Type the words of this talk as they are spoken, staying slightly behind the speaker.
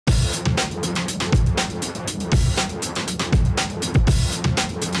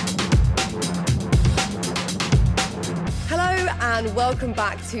And welcome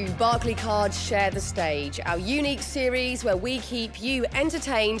back to Barclaycard Share the Stage, our unique series where we keep you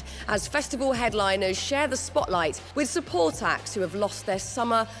entertained as festival headliners share the spotlight with support acts who have lost their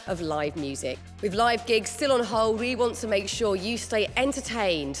summer of live music. With live gigs still on hold, we want to make sure you stay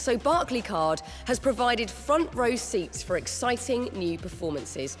entertained, so Barclaycard has provided front row seats for exciting new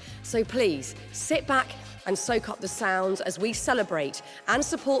performances. So please, sit back and soak up the sounds as we celebrate and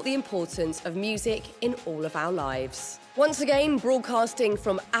support the importance of music in all of our lives. Once again, broadcasting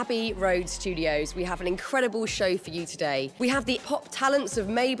from Abbey Road Studios, we have an incredible show for you today. We have the pop talents of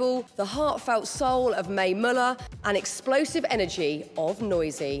Mabel, the heartfelt soul of Mae Muller, and explosive energy of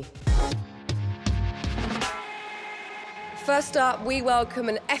Noisy. First up, we welcome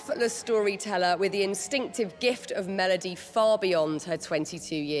an effortless storyteller with the instinctive gift of melody far beyond her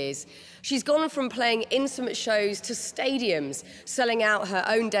 22 years. She's gone from playing intimate shows to stadiums, selling out her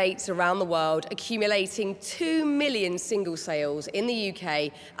own dates around the world, accumulating 2 million single sales in the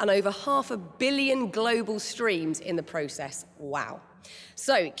UK and over 500 million global streams in the process. Wow.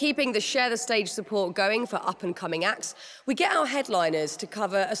 So, keeping the Share the Stage support going for up-and-coming acts, we get our headliners to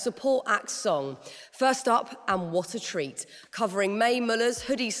cover a support act song. First up, and what a treat, covering Mae Muller's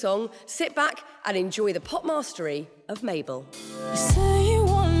Hoodie song, sit back and enjoy the pop mastery of Mabel. You say you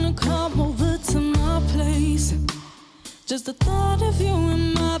wanna come over to my place. Just the thought of you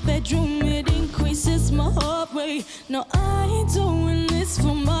in my bedroom, it increases my heart rate. No, I ain't doing this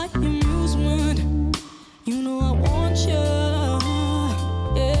for my amusement. You know I want you.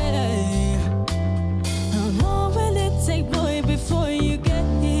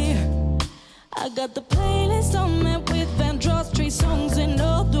 I got the playlist on me with Van Stray songs and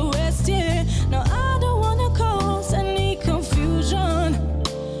all the rest, yeah. Now I don't wanna cause any confusion.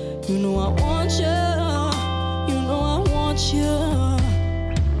 You know I want you, you know I want you.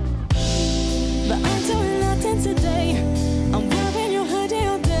 But I'm doing nothing today. I'm wearing your hoodie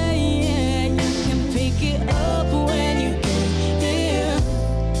all day, yeah. You can pick it up when you get here.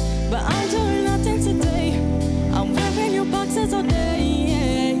 But I'm doing nothing today. I'm wearing your boxes all day.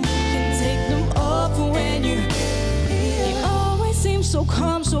 So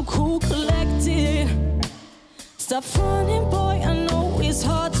calm, so cool, collected. Stop running, boy, I know it's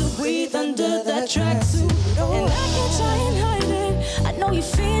hard to breathe under that tracksuit. And I can try and hide it, I know you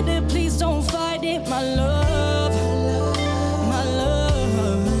feel it, please don't fight it, my love, my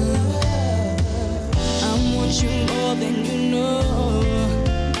love. I want you more than you know.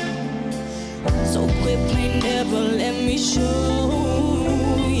 So quit playing, never let me show,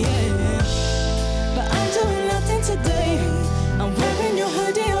 yeah. But I'm doing nothing today. I'm wearing your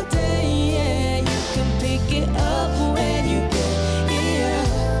hoodie all day, yeah. You can pick it up when you get here.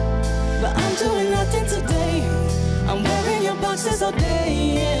 But I'm doing nothing today. I'm wearing your boxes all day,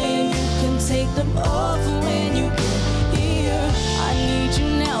 yeah. You can take them off when you get here. I need you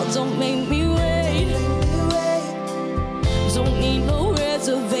now, don't make me wait. Don't need no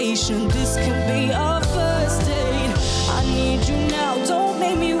reservation, this can be our first date. I need you now, don't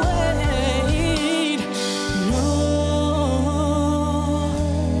make me wait.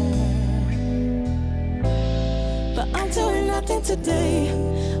 Today,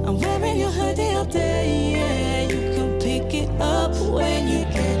 I'm wearing your hoodie all day, yeah. You can pick it up when you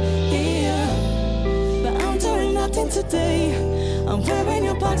get here. But I'm doing nothing today. I'm wearing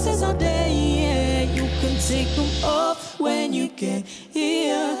your boxes all day, yeah. You can take them off when you get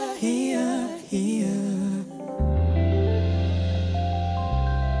here, here, here.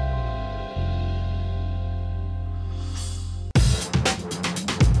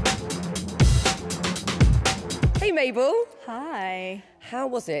 Hey Mabel. Hi. How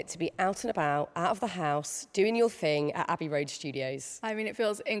was it to be out and about, out of the house, doing your thing at Abbey Road Studios? I mean, it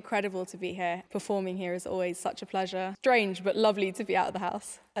feels incredible to be here. Performing here is always such a pleasure. Strange, but lovely to be out of the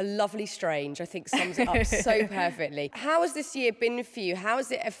house. A lovely strange, I think sums it up so perfectly. How has this year been for you? How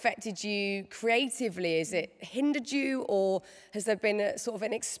has it affected you creatively? Has it hindered you, or has there been a sort of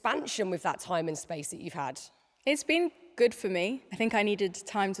an expansion with that time and space that you've had? It's been good for me. I think I needed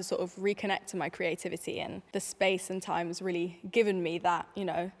time to sort of reconnect to my creativity, and the space and time has really given me that, you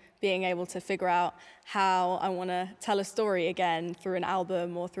know, being able to figure out how I want to tell a story again through an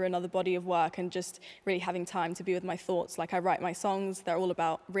album or through another body of work, and just really having time to be with my thoughts. Like, I write my songs, they're all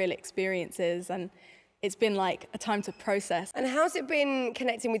about real experiences, and it's been like a time to process. And how's it been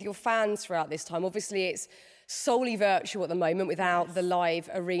connecting with your fans throughout this time? Obviously, it's solely virtual at the moment without the live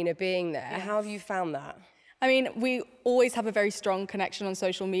arena being there. How have you found that? I mean, we always have a very strong connection on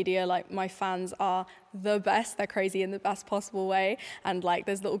social media. Like, my fans are the best. They're crazy in the best possible way. And like,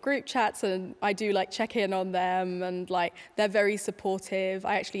 there's little group chats and I do like check in on them, and like, they're very supportive.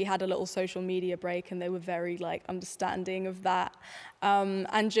 I actually had a little social media break and they were very like understanding of that.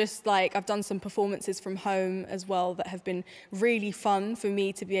 And just like, I've done some performances from home as well that have been really fun for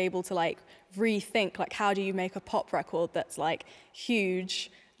me to be able to like rethink, like, how do you make a pop record that's like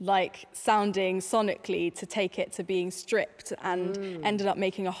huge, like sounding sonically, to take it to being stripped, and ended up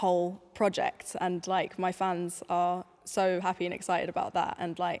making a whole project. And like, my fans are so happy and excited about that.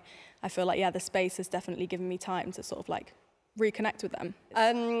 And like, I feel like, yeah, the space has definitely given me time to sort of like reconnect with them.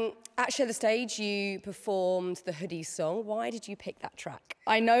 At Share the Stage, you performed the Hoodie song. Why did you pick that track?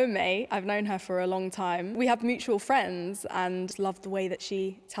 I know Mae. I've known her for a long time. We have mutual friends and love the way that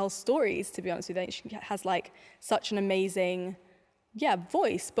she tells stories, to be honest with you. She has like such an amazing,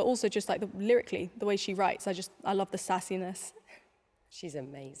 voice, but also just like lyrically, the way she writes. I love the sassiness. She's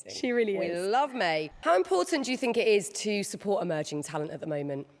amazing. She really is. We love Mae. How important do you think it is to support emerging talent at the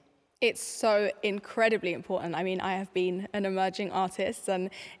moment? It's so incredibly important. I mean, I have been an emerging artist, and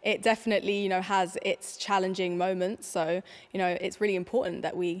it definitely, has its challenging moments. So, it's really important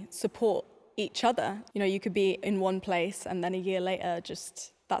that we support each other. You could be in one place and then a year later,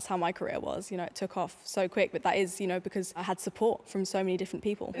 that's how my career was. It took off so quick, but that is, because I had support from so many different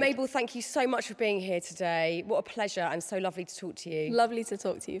people. Mabel, thank you so much for being here today. What a pleasure, and so lovely to talk to you. Lovely to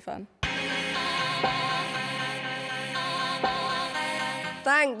talk to you, Fan.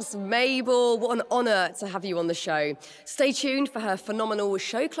 Thanks, Mabel. What an honour to have you on the show. Stay tuned for her phenomenal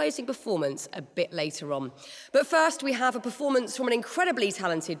show-closing performance a bit later on. But first, we have a performance from an incredibly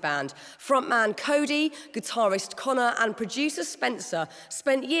talented band. Frontman Cody, guitarist Connor, and producer Spencer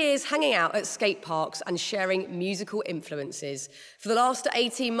spent years hanging out at skate parks and sharing musical influences. For the last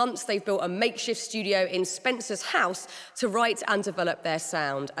 18 months, they've built a makeshift studio in Spencer's house to write and develop their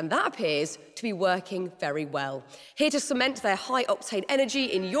sound, and that appears to be working very well. Here to cement their high-octane energy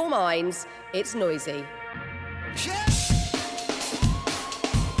in your minds, it's Noisy. Yeah.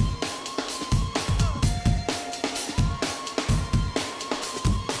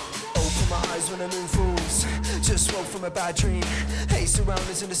 Open my eyes when the moon falls. Just woke from a bad dream. Haze around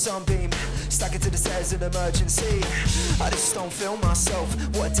us in the sunbeam. Stuck into the stairs of emergency. I just don't feel myself.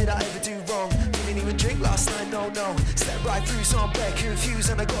 What did I ever do wrong? Didn't even drink last night, no. Stepped right through, so I'm back confused,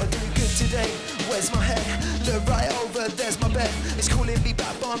 and I gotta do good today. Where's my head? Look right over, there's my bed. It's calling me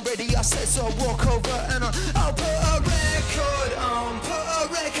back, but I'm ready, I said, so I walk over and I'll put a record on,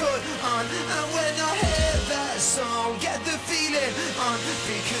 and when I hear that song, get the feeling on,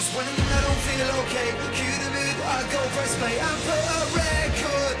 because when I don't feel okay, cue the mood, I go press play and put a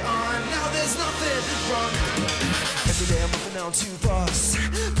record on. Now there's nothing wrong. Every day I'm up and down too fast.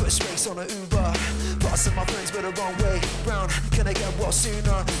 Put space on an Uber. Passing my friends but the wrong way round. Can I get what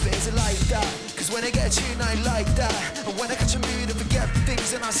sooner? But is it like that? Cause when I get a tune I like that. And when I catch a mood I forget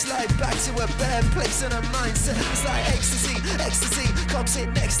things, and I slide back to a bad place and a mindset. It's like ecstasy. Come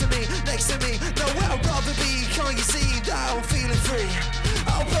sit next to me. Know where I'd rather be. Can't you see that I'm feeling free?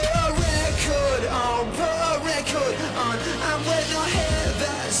 I'll put a record on, and when I hear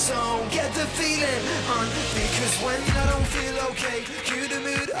that song, get the feeling on, because when I don't feel okay, cue the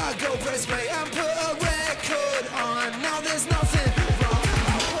mood, I go press play and put a record on. Now there's nothing wrong.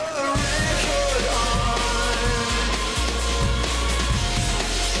 I'll put a record on.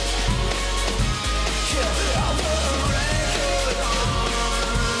 Yeah, I'll put a record on.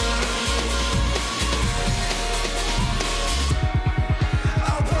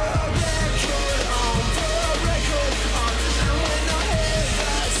 I'll put a record on, and when I hear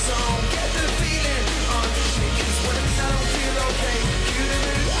that song, get the feeling on, because when I don't feel okay, cue the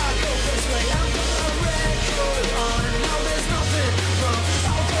mood, I go press play and put a record on. Now there's nothing wrong.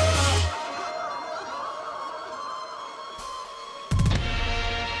 I'll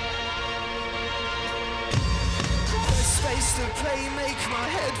put space to play, make my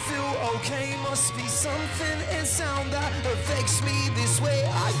head feel okay. Must be something in sound that affects me this way.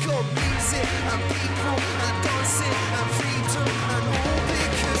 I got music and people and dancing and freedom and all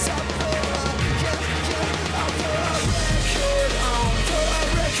because I put a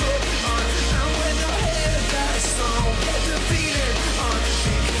record on, and when I hear that song, get the feeling on,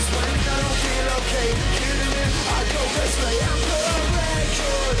 because when I don't feel okay, cue the mood, I go press play and put a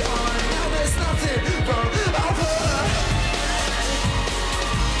record on. Now there's nothing wrong. I'll put a record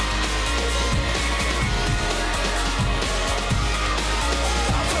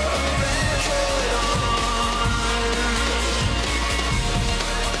on.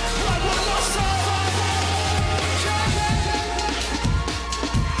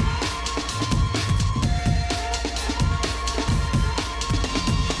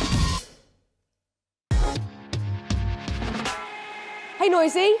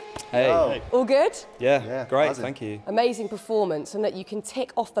 Noisy. Hey. Oh. All good? Yeah, great, buzzing. thank you. Amazing performance, and that you can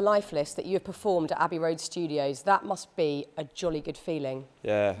tick off the life list that you have performed at Abbey Road Studios. That must be a jolly good feeling.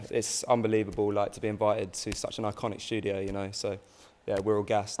 Yeah, it's unbelievable, like, to be invited to such an iconic studio, you know, so yeah, we're all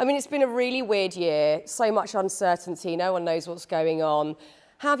gassed. I mean, it's been a really weird year, so much uncertainty, no one knows what's going on.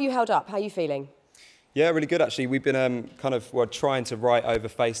 How have you held up? How are you feeling? Yeah, really good actually. We've been trying to write over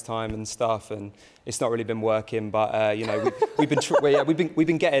FaceTime and stuff, and it's not really been working. But you know, we've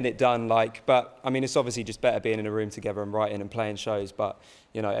been getting it done. Like, but I mean, it's obviously just better being in a room together and writing and playing shows. But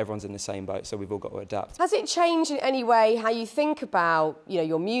you know, everyone's in the same boat, so we've all got to adapt. Has it changed in any way how you think about, you know,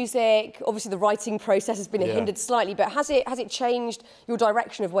 your music? Obviously, the writing process has been hindered slightly, but has it changed your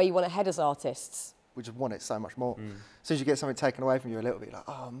direction of where you want to head as artists? We just want it so much more. As soon as you get something taken away from you a little bit, like,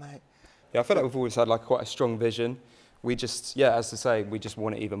 oh, mate. Yeah, I feel like we've always had like quite a strong vision. We just, as I say, we just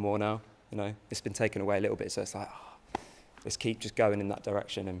want it even more now. You know, it's been taken away a little bit, so it's like, let's keep just going in that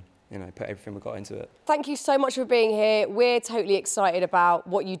direction and, you know, put everything we've got into it. Thank you so much for being here. We're totally excited about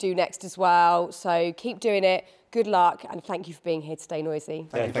what you do next as well. So keep doing it. Good luck, and thank you for being here today, Noisy.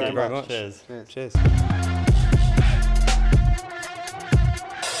 Thank you very much. Cheers. Cheers.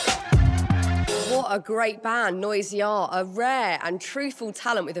 What a great band Noisy are, a rare and truthful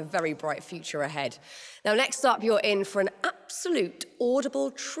talent with a very bright future ahead. Now, next up, you're in for an absolute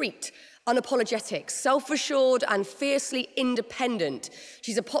audible treat. Unapologetic, self-assured and fiercely independent.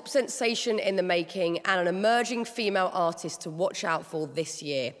 She's a pop sensation in the making and an emerging female artist to watch out for this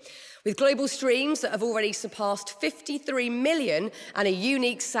year. With global streams that have already surpassed 53 million and a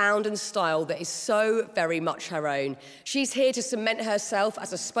unique sound and style that is so very much her own. She's here to cement herself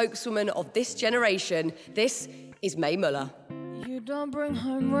as a spokeswoman of this generation. This is Mae Muller. You don't bring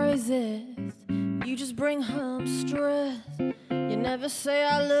home roses, you just bring home stress. You never say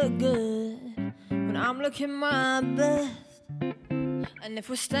I look good when I'm looking my best. And if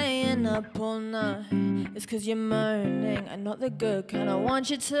we're staying up all night, it's 'cause you're moaning and not the good kind. I want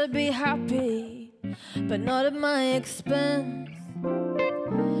you to be happy, but not at my expense.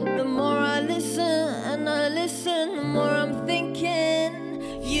 The more I listen and I listen, the more I'm thinking.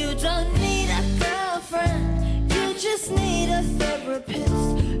 You don't need a girlfriend, you just need a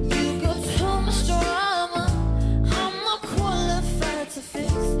therapist. You got too much drama, I'm not qualified to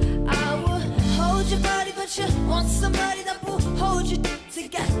fix. I will hold your body, but you want somebody that will hold you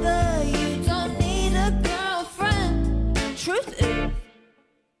together. You don't need a girlfriend. Truth is,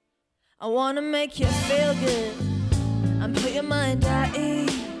 I wanna make you feel good and put your mind at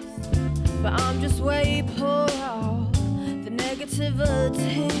ease, but I'm just where you pour out the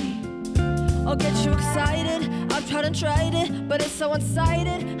negativity. Or get you excited, I've tried and tried it, but it's so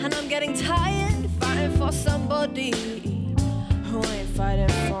one-sided, and I'm getting tired fighting for somebody who ain't fighting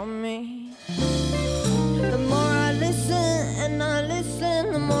for me. The more I listen and I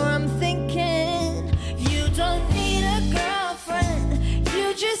listen, the more I'm thinking. You don't need a girlfriend,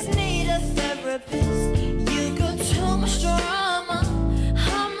 you just need a therapist. You got too much drama,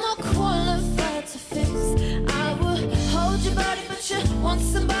 I'm not qualified to fix. I will hold your body, but you want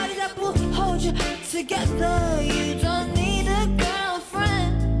somebody that will hold you together. You don't need a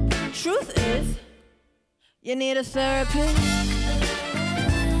girlfriend. Truth is, you need a therapist.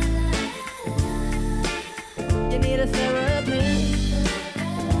 You need a therapist.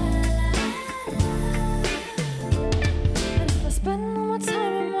 And if I spend all my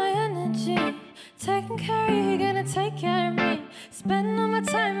time and my energy taking care of you, you're gonna take care of me. Spend all my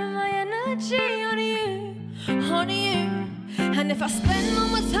time and my energy on you, on you. And if I spend all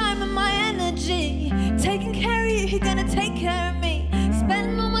my time and my energy taking care of you, you're gonna take care of me.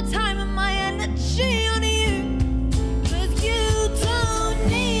 Spend all my time and my energy on you. 'Cause you don't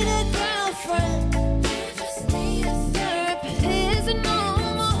need a girlfriend, you just need a therapist. No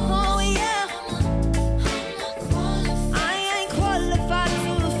more, yeah. I ain't qualified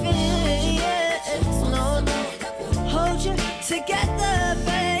to feel it. No, hold you together,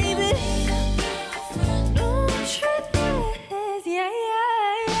 baby. No, truth is, yeah.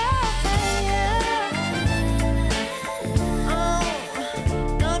 Oh,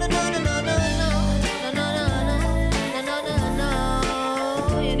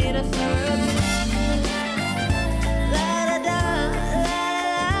 no. You need a therapist.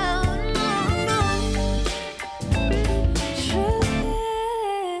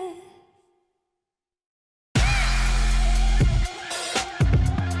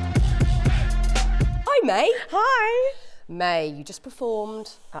 Hi, Mae. Hi. Mae, you just performed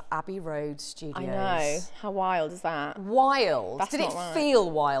at Abbey Road Studios. I know. How wild is that? Wild. That's Did it not right. feel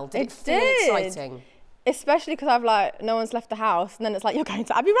wild? Did it feel did. exciting? Especially because I've no one's left the house, and then it's like, you're going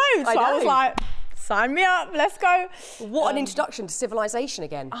to Abbey Road. So I was know. like, Sign me up, let's go. What an introduction to civilization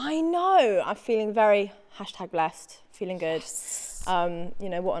again. I know, I'm feeling very #blessed, feeling good. You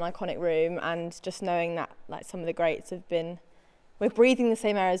know, what an iconic room, and just knowing that like some of the greats have been, we're breathing the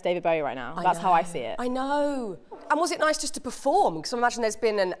same air as David Bowie right now. That's how I see it. I know. And was it nice just to perform? Because I imagine there's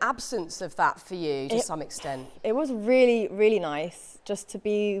been an absence of that for you to some extent. It was really, really nice just to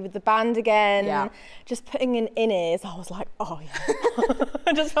be with the band again, just putting in in-ears. I was like, oh yeah,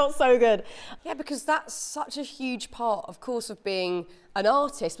 it just felt so good. Yeah, because that's such a huge part, of course, of being an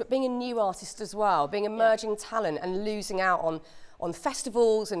artist, but being a new artist as well, being emerging talent and losing out on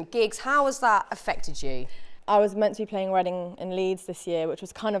festivals and gigs. How has that affected you? I was meant to be playing Reading and Leeds this year, which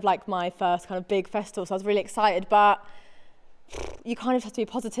was kind of like my first kind of big festival, so I was really excited, but you kind of have to be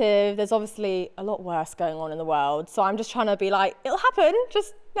positive. There's obviously a lot worse going on in the world, so I'm just trying to be like, it'll happen,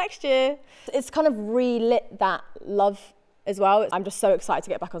 just next year. It's kind of relit that love as well. I'm just so excited to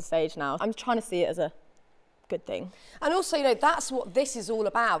get back on stage now. I'm trying to see it as a good thing. And also, you know, that's what this is all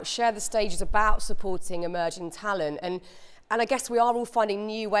about. Share the Stage is about supporting emerging talent, and I guess we are all finding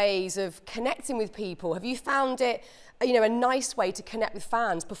new ways of connecting with people. Have you found it, you know, a nice way to connect with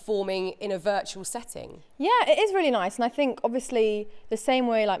fans performing in a virtual setting? Yeah, it is really nice. And I think obviously the same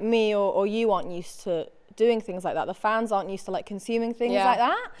way like me or you aren't used to doing things like that, the fans aren't used to like consuming things like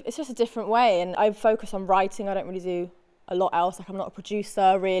that. It's just a different way. And I focus on writing. I don't really do a lot else. Like I'm not a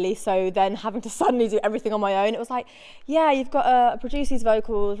producer really. So then having to suddenly do everything on my own, it was like, yeah, you've got to produce these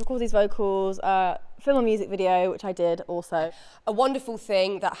vocals, record these vocals, film a music video, which I did also. A wonderful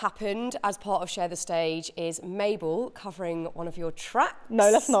thing that happened as part of Share the Stage is Mabel covering one of your tracks. No,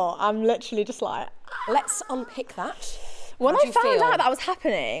 let's not. I'm literally just like... Let's unpick that. When I found out that was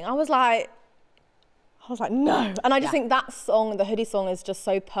happening, I was like, no. And I just think that song, the Hoodie song, is just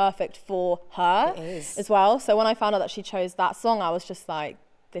so perfect for her as well. So when I found out that she chose that song, I was just like,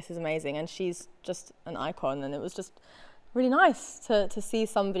 this is amazing. And she's just an icon. And it was just really nice to see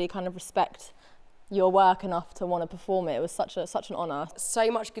somebody kind of respect your work enough to want to perform it. It was such an honour.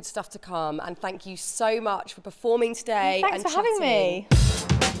 So much good stuff to come, and thank you so much for performing today. Thanks for having me.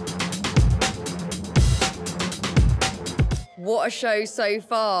 What a show so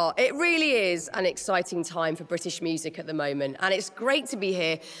far. It really is an exciting time for British music at the moment, and it's great to be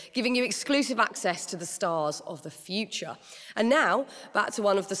here giving you exclusive access to the stars of the future. And now, back to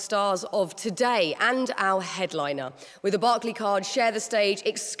one of the stars of today and our headliner. With a Barclaycard Share the Stage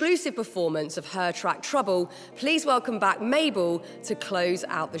exclusive performance of her track Trouble, please welcome back Mabel to close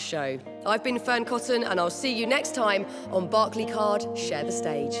out the show. I've been Fern Cotton, and I'll see you next time on Barclaycard Share the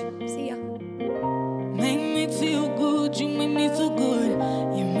Stage. See ya. Make me feel good, you make me feel good.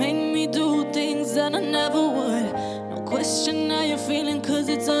 You make me do things that I never would. No question how you're feeling, cause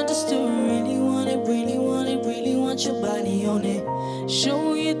it's understood. Really want it, really want it, really want your body on it.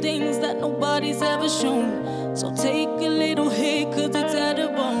 Show you things that nobody's ever shown. So take a little hit, cause it's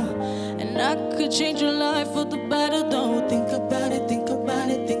edible. And I could change your life for the better though. Think about it, think about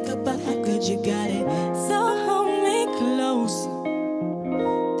it, think about how good you got it. So hold me close.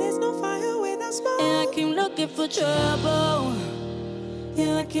 Yeah, I keep looking for trouble.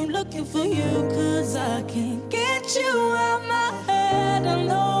 Yeah, I keep looking for you, cause I can't get you out my head. I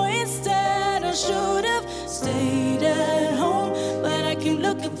know instead I should have stayed at home, but I keep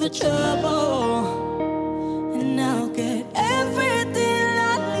looking for trouble. And I'll get everything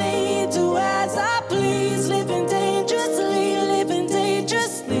I need to as I please. Living dangerously, living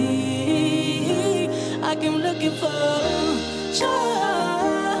dangerously. I keep looking for trouble.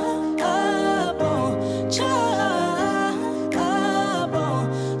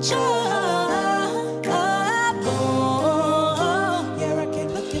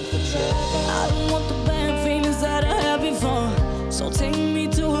 So take me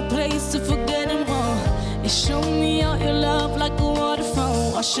to a place to forget them all. And show me out your love like a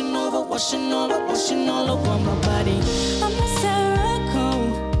waterfall. Washing over, washing over, washing all over my body. I'm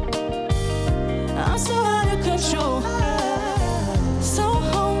hysterical. I'm so out of control. So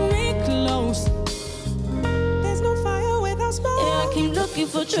hold me close. There's no fire without smoke. Yeah, I keep looking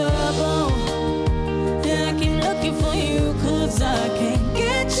for trouble. Yeah, I keep looking for you, cause I can't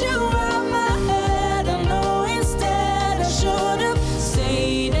get you out my head. I know instead I should have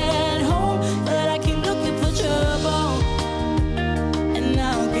stayed at home, but I keep looking for trouble. And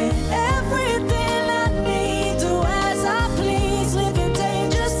I'll get everything I need to as I please. Living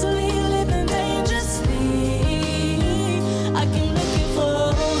dangerously, living dangerously. I keep looking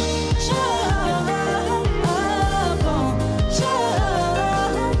for trouble, trouble, trouble.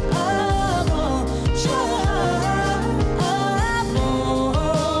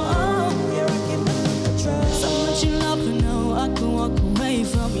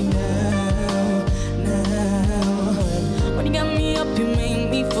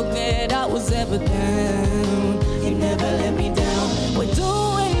 never down. You never let me down. We're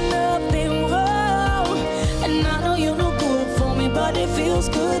doing nothing wrong, and I know you're no good for me, but it feels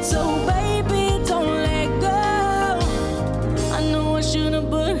good. So baby, don't let go. I know I shouldn't,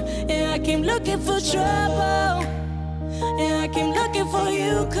 but yeah, I came looking for trouble. Yeah, I came looking for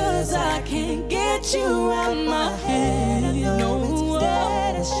you, cause I can't get you out my head. No,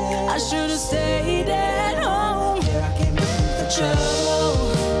 I should've stayed at home. Yeah, I came looking for trouble.